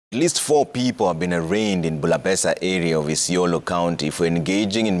At least 4 people have been arraigned in Bulahewa area of Isiolo County for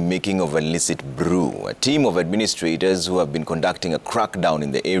engaging in making of illicit brew. A team of administrators who have been conducting a crackdown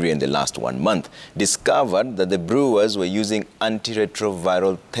in the area in the last 1 month discovered that the brewers were using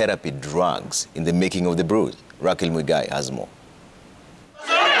antiretroviral therapy drugs in the making of the brews. Raquel Muigai has more.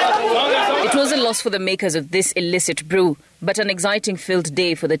 It was a loss for the makers of this illicit brew, but an exciting filled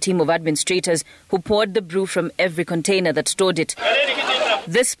day for the team of administrators who poured the brew from every container that stored it.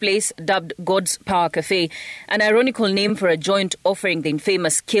 This place, dubbed God's Power Cafe, an ironical name for a joint offering the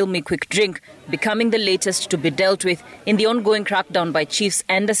infamous Kill Me Quick drink, becoming the latest to be dealt with in the ongoing crackdown by chiefs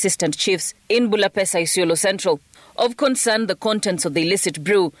and assistant chiefs in Bulahewa, Isiolo Central. Of concern, the contents of the illicit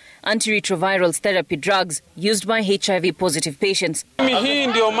brew, antiretroviral therapy drugs used by HIV-positive patients. Hii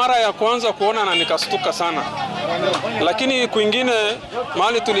ndio mara ya kwanza kuona na nikastuka sana. Lakini kwingine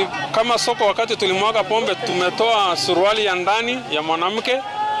mahali kama soko wakati tulimwaga pombe tumetoa suruali ya ndani ya mwanamke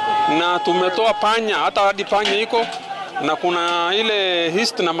na tumetoa panya, hata hadi panya iko na kuna ile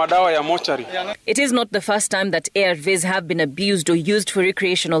hist na madawa ya mochari. It is not the first time that ARVs have been abused or used for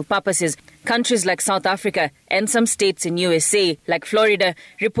recreational purposes. Countries like South Africa and some states in USA, like Florida,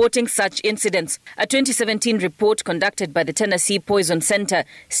 reporting such incidents. A 2017 report conducted by the Tennessee Poison Center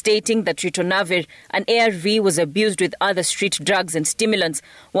stating that ritonavir, an ARV, was abused with other street drugs and stimulants,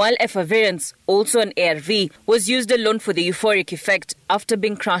 while efavirenz, also an ARV, was used alone for the euphoric effect after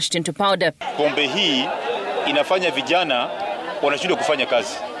being crushed into powder. Pombe hii inafanya vijana wanashindwa kufanya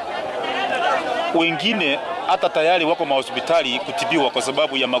kazi. Wengine hata tayari wako mahospitali kutibiwa kwa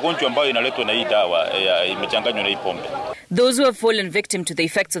sababu ya magonjwa ambayo inaletwa na hii dawa imechanganywa na hii pombe. Those who have fallen victim to the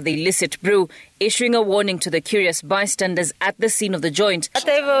effects of the illicit brew issuing a warning to the curious bystanders at the scene of the joint.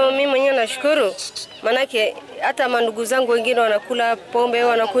 Hata hivyo mimi mwenyewe nashukuru, manake hata mandugu zangu wengine wanakula pombe,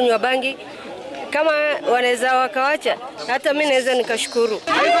 wanakunywa bangi. Kama wanaweza wakawacha, hata mimi naweza nikashukuru.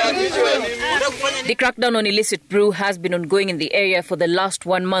 The crackdown on illicit brew has been ongoing in the area for the last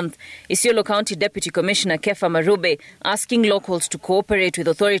 1 month. Isiolo County Deputy Commissioner Kefa Marube asking locals to cooperate with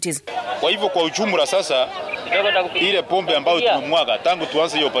authorities. Kwa hivyo kwa ujumla sasa ile pombe ambayo tumemwaga tangu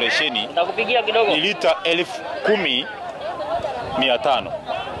tuanze hiyo operesheni ni lita 10,500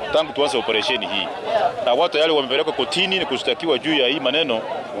 tangu tuanze operesheni hii. Na watu yale wamepelekwa kotini ni kushtakiwa juu ya hii maneno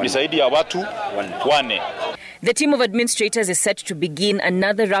ni zaidi ya watu 4. The team of administrators is set to begin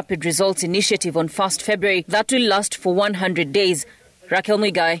another rapid results initiative on 1st February that will last for 100 days. Raquel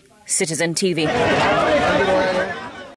Muigai, Citizen TV.